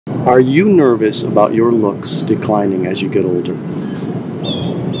Are you nervous about your looks declining as you get older? In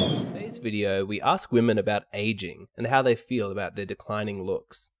today's video, we ask women about aging and how they feel about their declining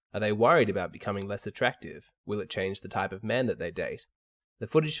looks. Are they worried about becoming less attractive? Will it change the type of man that they date? The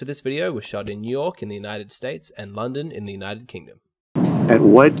footage for this video was shot in New York in the United States and London in the United Kingdom. At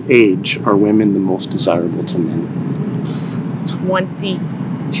what age are women the most desirable to men?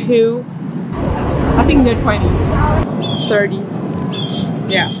 22. I think they're 20s.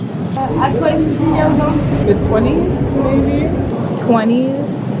 30s. Yeah. At 22 Mid-20s, maybe?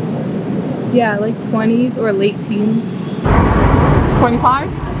 20s. Yeah, like 20s or late teens. 25?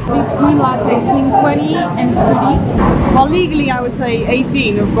 Between like I think 20 and 30. Well, legally I would say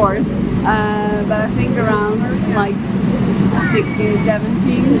 18, of course. But I think around like 16,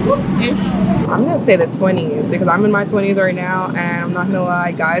 17-ish. I'm gonna say the 20s because I'm in my 20s right now, and I'm not gonna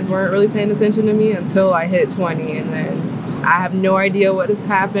lie, guys weren't really paying attention to me until I hit 20, and then I have no idea what has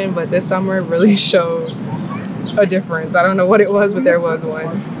happened, but this summer really showed a difference. I don't know what it was, but there was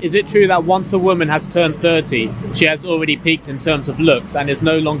one. Is it true that once a woman has turned 30, she has already peaked in terms of looks and is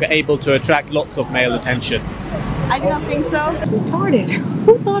no longer able to attract lots of male attention? I do not think so. Retarded.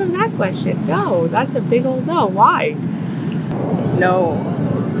 Who thought of that question? No, that's a big old no. Why? No,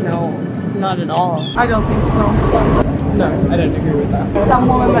 not at all. I don't think so. No, I don't agree with that. Some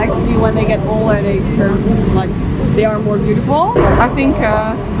women actually, when they get older, they turn like they are more beautiful. I think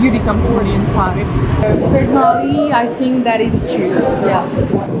beauty comes from the inside. Personally, I think that it's true. Yeah.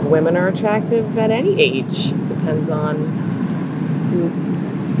 Women are attractive at any age. Depends on who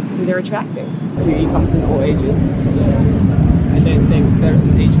they're attracting. Beauty comes in all ages, so I don't think there's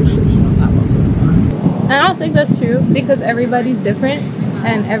an age restriction on that whatsoever. I don't think that's true because everybody's different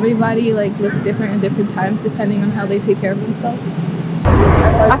and everybody like looks different at different times depending on how they take care of themselves.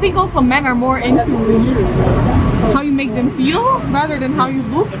 I think also men are more into how you make them feel rather than how you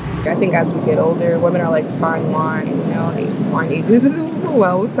look. I think as we get older, women are like fine wine, you know, wine ages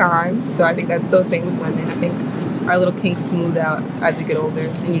well with time. So I think that's the same with women. I think our little kinks smooth out as we get older,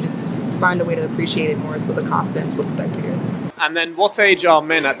 and you just find a way to appreciate it more so the confidence looks sexier. And then what age are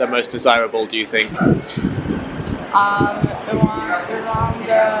men at their most desirable, do you think? Around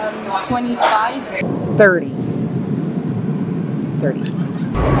 25. 30s.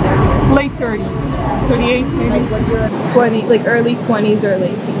 Late 30s, 38 maybe. 20, like early 20s or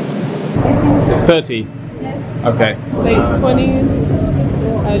late teens. 30? Yes. Okay. Late 20s,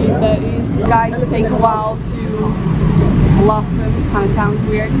 early 30s. Guys take a while to blossom, kind of sounds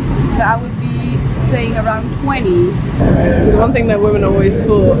weird. So I would be saying around 20. So the one thing that women are always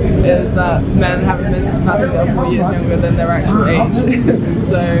taught is that men have a mental capacity of 4 years younger than their actual age.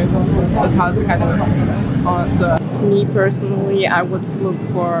 So it's hard to kind of answer. Me personally, I would look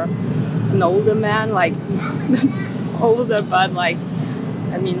for an older man, like older, but like,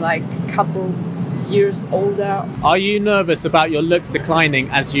 I mean like a couple years older. Are you nervous about your looks declining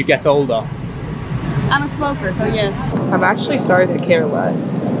as you get older? I'm a smoker, so yes. I've actually started to care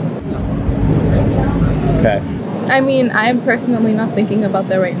less. Okay. I mean, I'm personally not thinking about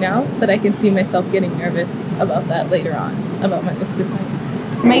that right now, but I can see myself getting nervous about that later on, about my looks declining.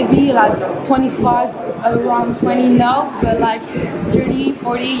 Maybe like 25, around 20 now, but like 30,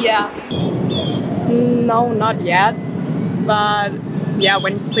 40, yeah. No, not yet. But yeah,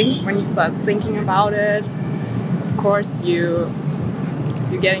 when you start thinking about it, of course you're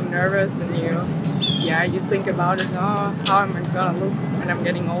getting nervous and you think about it. Oh, how am I gonna look when I'm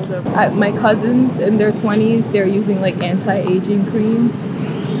getting older? My cousins in their 20s, they're using like anti-aging creams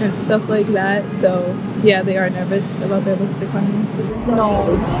and stuff like that. So yeah, they are nervous about their looks declining.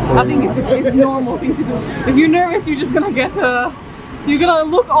 No, I think it's a normal thing to do. If you're nervous, you're just gonna get you're gonna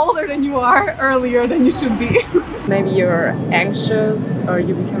look older than you are earlier than you should be. Maybe you're anxious, or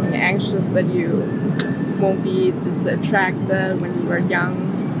you're becoming anxious that you won't be this attracted when you were young,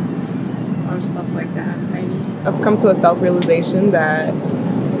 or stuff like that. Maybe I've come to a self-realization that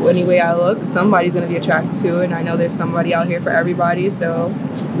any way I look, somebody's going to be attracted to it, and I know there's somebody out here for everybody, so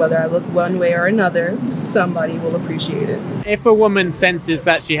whether I look one way or another, somebody will appreciate it. If a woman senses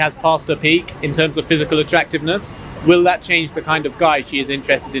that she has passed her peak in terms of physical attractiveness, will that change the kind of guy she is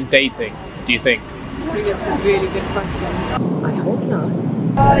interested in dating, do you think? I think it's a really good question. I hope not.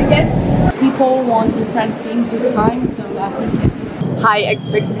 Yes, people want different things with time, so I think High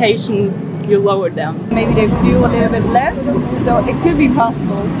expectations, you lower them. Maybe they feel a little bit less, so it could be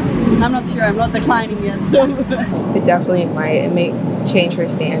possible. I'm not sure, I'm not declining yet, so. It definitely might. It may change her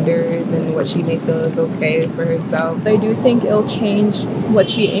standards and what she may feel is okay for herself. I do think it'll change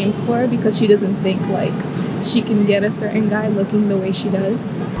what she aims for because she doesn't think like she can get a certain guy looking the way she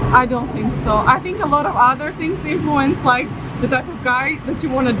does. I don't think so. I think a lot of other things influence like the type of guy that you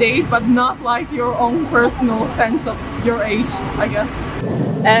want to date, but not like your own personal sense of your age, I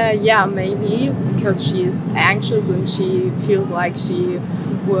guess. Yeah, maybe because she's anxious and she feels like she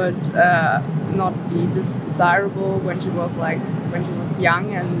would not be this desirable when she was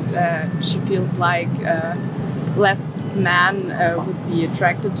young, and she feels like less men would be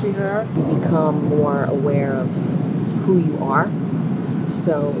attracted to her. You become more aware of who you are,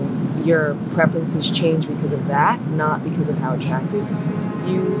 so your preferences change because of that, not because of how attractive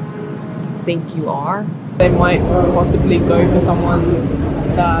you think you are. They might possibly go for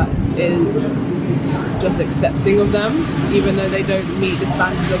someone that is just accepting of them, even though they don't meet the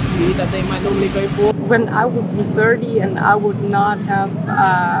standards of beauty that they might normally go for. When I would be 30 and I would not have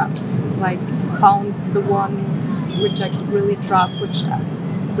like found the one which I could really trust, which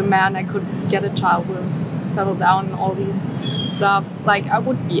the man I could get a child with, settle down and all these stuff, like I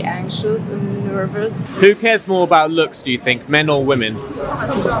would be anxious and nervous. Who cares more about looks, do you think, men or women? I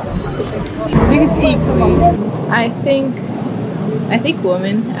think it's equally. I think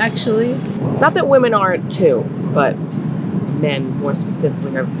women, actually. Not that women aren't too, but men more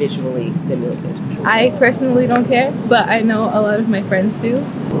specifically are visually stimulated. I personally don't care, but I know a lot of my friends do.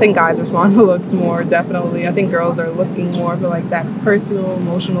 I think guys respond to looks more, definitely. I think girls are looking more for like that personal,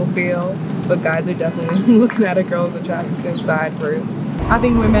 emotional feel, but guys are definitely looking at a girl's attractive side first. I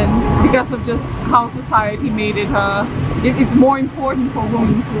think women, because of just how society made it, it's more important for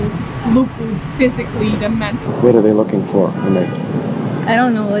women to look good physically than men. What are they looking for? I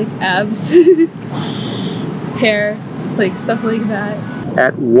don't know, like abs, hair, like stuff like that.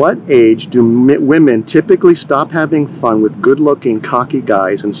 At what age do women typically stop having fun with good-looking, cocky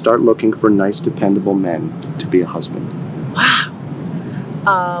guys and start looking for nice, dependable men to be a husband?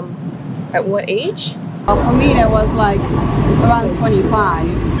 Wow. At what age? Well, for me, that was like around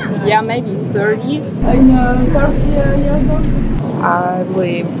 25. Yeah, maybe 30. 30 years old. I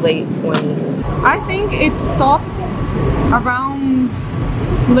believe late 20s. I think it stops around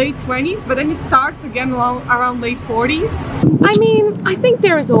late 20s, but then it starts again around late 40s. I mean, I think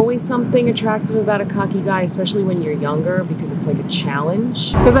there is always something attractive about a cocky guy, especially when you're younger, because it's like a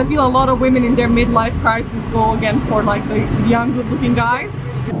challenge. Because I feel a lot of women in their midlife crisis go again for like the young, good-looking guys.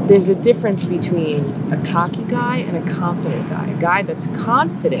 There's a difference between a cocky guy and a confident guy. A guy that's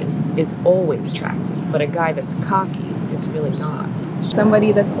confident is always attractive, but a guy that's cocky is really not.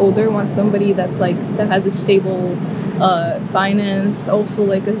 Somebody that's older wants somebody that's like that has a stable finance, also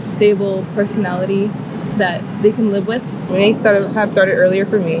like a stable personality that they can live with. They have started earlier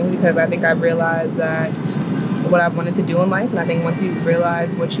for me because I think I've realized that what I wanted to do in life, and I think once you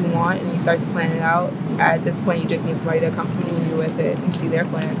realize what you want and you start to plan it out, at this point you just need somebody to accompany you with it and see their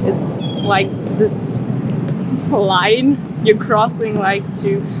plan. It's like this line you're crossing, like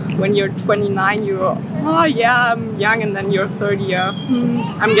to when you're 29 you're, oh yeah, I'm young, and then you're 30,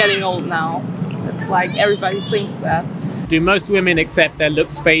 I'm getting old now. It's like everybody thinks that. Do most women accept their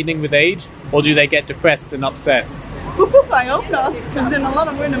looks fading with age, or do they get depressed and upset? I hope not, because then a lot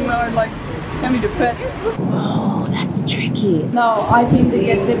of women are like, can be depressed. Oh, that's tricky. No, I think they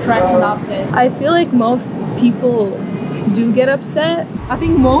get depressed and upset. I feel like most people do get upset. I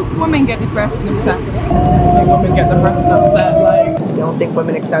think most women get depressed and upset. I think women get depressed and upset. Like, I don't think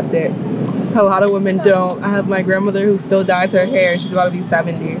women accept it. A lot of women don't. I have my grandmother who still dyes her hair, and she's about to be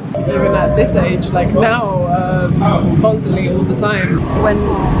 70. even at this age, like now, constantly, all the time.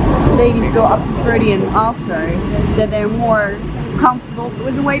 When ladies go up to 30 and after, that they're more comfortable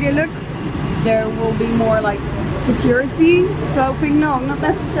with the way they look, there will be more like security. So I think no, not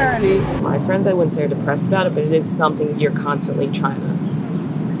necessarily. My friends, I wouldn't say are depressed about it, but it is something you're constantly trying to,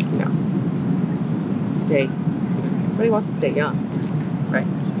 stay. Everybody wants to stay young, right?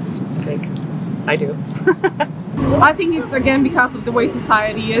 I think I do. I think it's again because of the way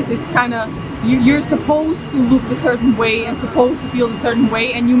society is. It's kind of you're supposed to look a certain way and supposed to feel a certain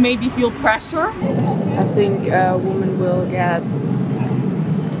way, and you maybe feel pressure. I think a woman will get,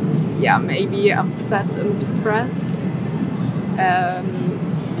 maybe upset and depressed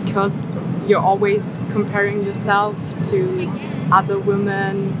because you're always comparing yourself to other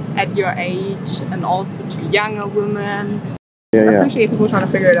women at your age and also to younger women. I appreciate people trying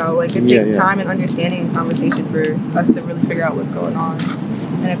to figure it out. Like, it takes time and understanding and conversation for us to really figure out what's going on.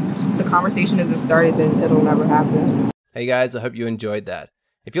 And if the conversation isn't started, then it'll never happen. Hey guys, I hope you enjoyed that.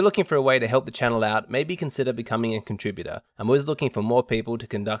 If you're looking for a way to help the channel out, maybe consider becoming a contributor. I'm always looking for more people to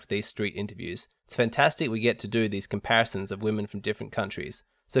conduct these street interviews. It's fantastic we get to do these comparisons of women from different countries.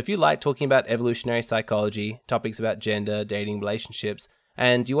 So if you like talking about evolutionary psychology, topics about gender, dating, relationships,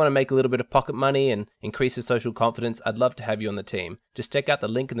 and you want to make a little bit of pocket money and increase your social confidence, I'd love to have you on the team. Just check out the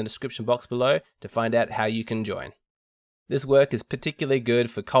link in the description box below to find out how you can join. This work is particularly good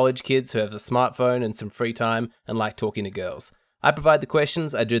for college kids who have a smartphone and some free time and like talking to girls. I provide the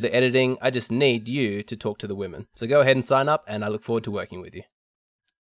questions, I do the editing, I just need you to talk to the women. So go ahead and sign up, and I look forward to working with you.